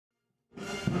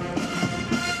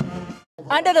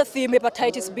Under the theme,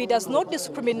 Hepatitis B does not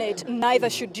discriminate, neither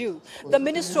should you. The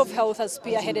Ministry of Health has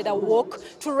spearheaded a walk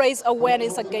to raise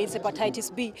awareness against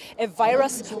Hepatitis B, a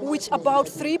virus which about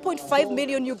 3.5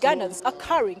 million Ugandans are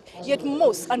carrying, yet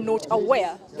most are not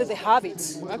aware that they have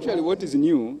it. Actually, what is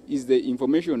new is the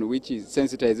information, which is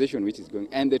sensitization, which is going,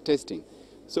 and the testing.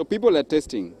 So people are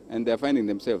testing and they're finding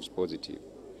themselves positive.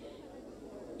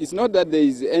 It's not that there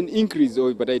is an increase of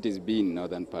hepatitis B in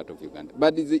northern part of Uganda,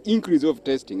 but it's the increase of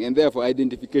testing and therefore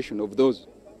identification of those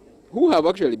who have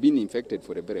actually been infected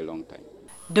for a very long time.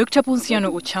 Dr.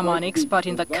 Ponsiano Ocama, an expert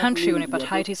in the country on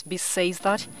hepatitis B, says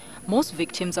that most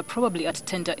victims are probably at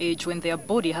tender age when their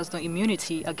body has no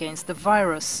immunity against the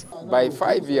virus. By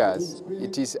 5 years,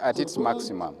 it is at its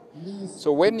maximum.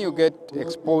 So when you get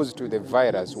exposed to the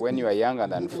virus when you are younger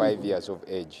than 5 years of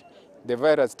age, the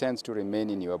virus tends to remain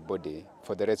in your body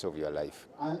for the rest of your life.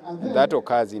 And that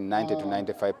occurs in 90 to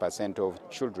 95% of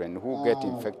children who get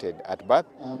infected at birth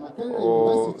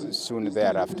or soon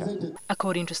thereafter.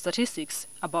 According to statistics,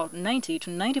 about 90 to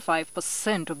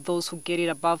 95% of those who get it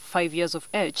above 5 years of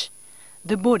age,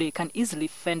 the body can easily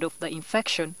fend off the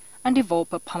infection and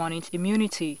develop a permanent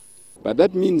immunity. But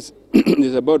that means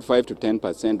there's about 5 to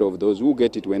 10% of those who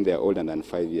get it when they are older than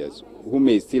 5 years who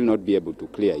may still not be able to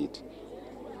clear it.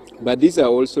 But these are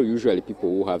also usually people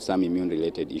who have some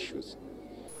immune-related issues.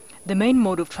 The main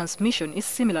mode of transmission is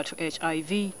similar to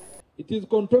HIV. It is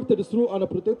contracted through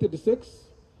unprotected sex,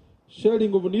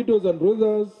 sharing of needles and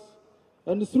razors,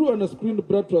 and through unscreened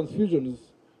blood transfusions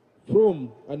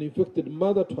from an infected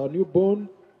mother to her newborn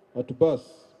at birth.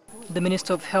 The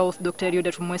Minister of Health, Dr.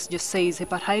 Ugandan, says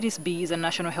hepatitis B is a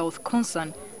national health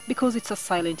concern because it's a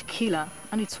silent killer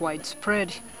and it's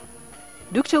widespread.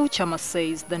 Dr. Ocama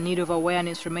says the need of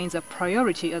awareness remains a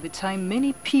priority at the time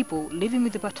many people living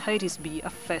with hepatitis B are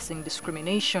facing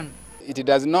discrimination. It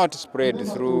does not spread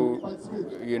through,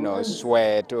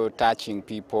 sweat or touching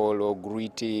people or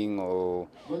greeting or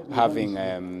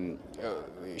having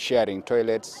sharing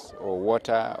toilets or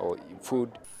water or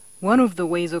food. One of the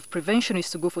ways of prevention is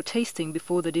to go for testing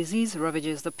before the disease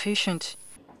ravages the patient.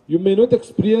 You may not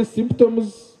experience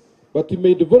symptoms, but you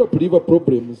may develop liver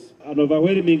problems. An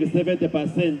overwhelming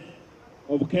 70%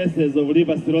 of cases of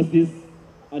liver cirrhosis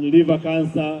and liver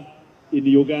cancer in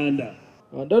Uganda.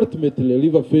 And ultimately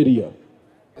liver failure.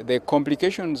 The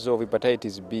complications of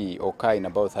hepatitis B occur in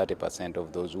about 30%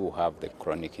 of those who have the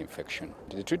chronic infection.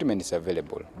 The treatment is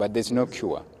available, but there's no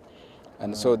cure.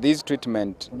 And so this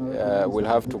treatment will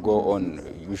have to go on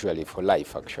usually for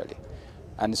life, actually.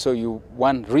 And so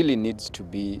one really needs to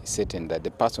be certain that the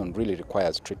person really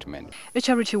requires treatment. A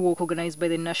charity walk organized by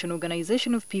the National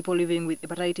Organization of People Living with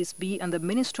Hepatitis B and the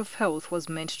Ministry of Health was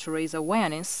meant to raise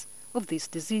awareness of this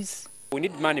disease. We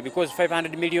need money because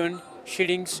 500 million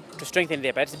shillings to strengthen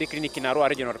the hepatitis B clinic in Arua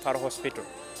Regional Referral Hospital.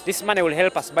 This money will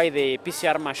help us buy the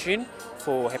PCR machine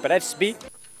for hepatitis B.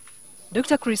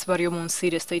 Dr. Chris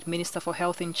Barrio-Monsi, the State Minister for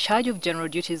Health in charge of general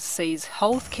duties, says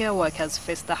healthcare workers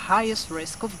face the highest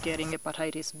risk of getting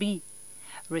hepatitis B.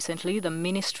 Recently, the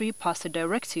ministry passed a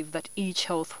directive that each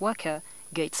health worker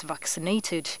gets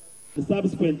vaccinated.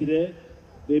 Subsequently,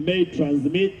 they may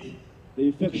transmit the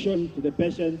infection to the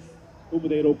patients whom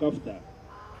they look after.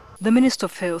 The Minister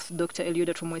of Health, Dr.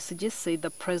 Ugandan, said the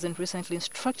President recently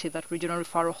instructed that regional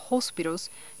referral hospitals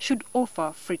should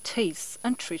offer free tests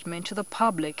and treatment to the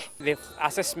public. The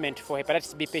assessment for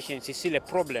hepatitis B patients is still a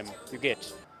problem you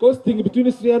get. Costing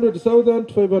between 300,000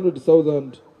 to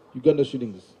 500,000 Uganda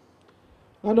shillings.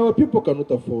 And our people cannot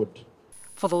afford.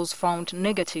 For those found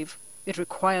negative, it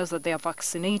requires that they are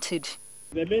vaccinated.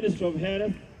 The Ministry of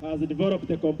Health has developed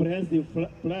a comprehensive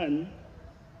plan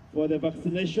for the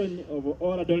vaccination of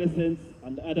all adolescents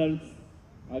and adults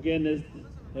against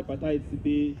hepatitis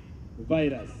B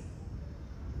virus.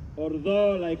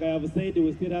 Although, like I have said,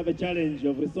 we still have a challenge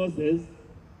of resources,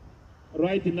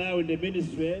 right now in the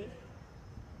ministry,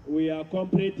 we are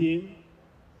completing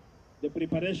the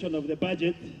preparation of the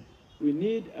budget. We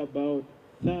need about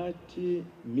 30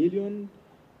 million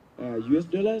US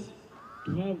dollars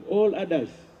to have all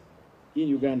adults in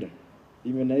Uganda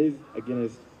immunized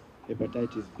against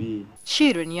hepatitis B.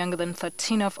 Children younger than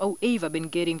 13 have, however, been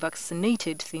getting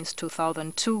vaccinated since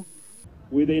 2002.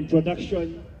 With the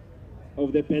introduction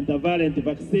of the pentavalent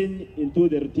vaccine into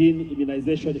the routine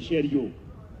immunization schedule.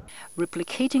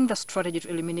 Replicating the strategy to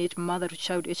eliminate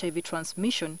mother-to-child HIV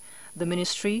transmission, the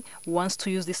ministry wants to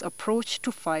use this approach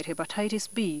to fight hepatitis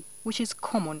B, which is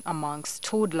common amongst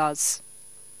toddlers.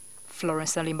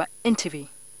 Florence Alimba, NTV.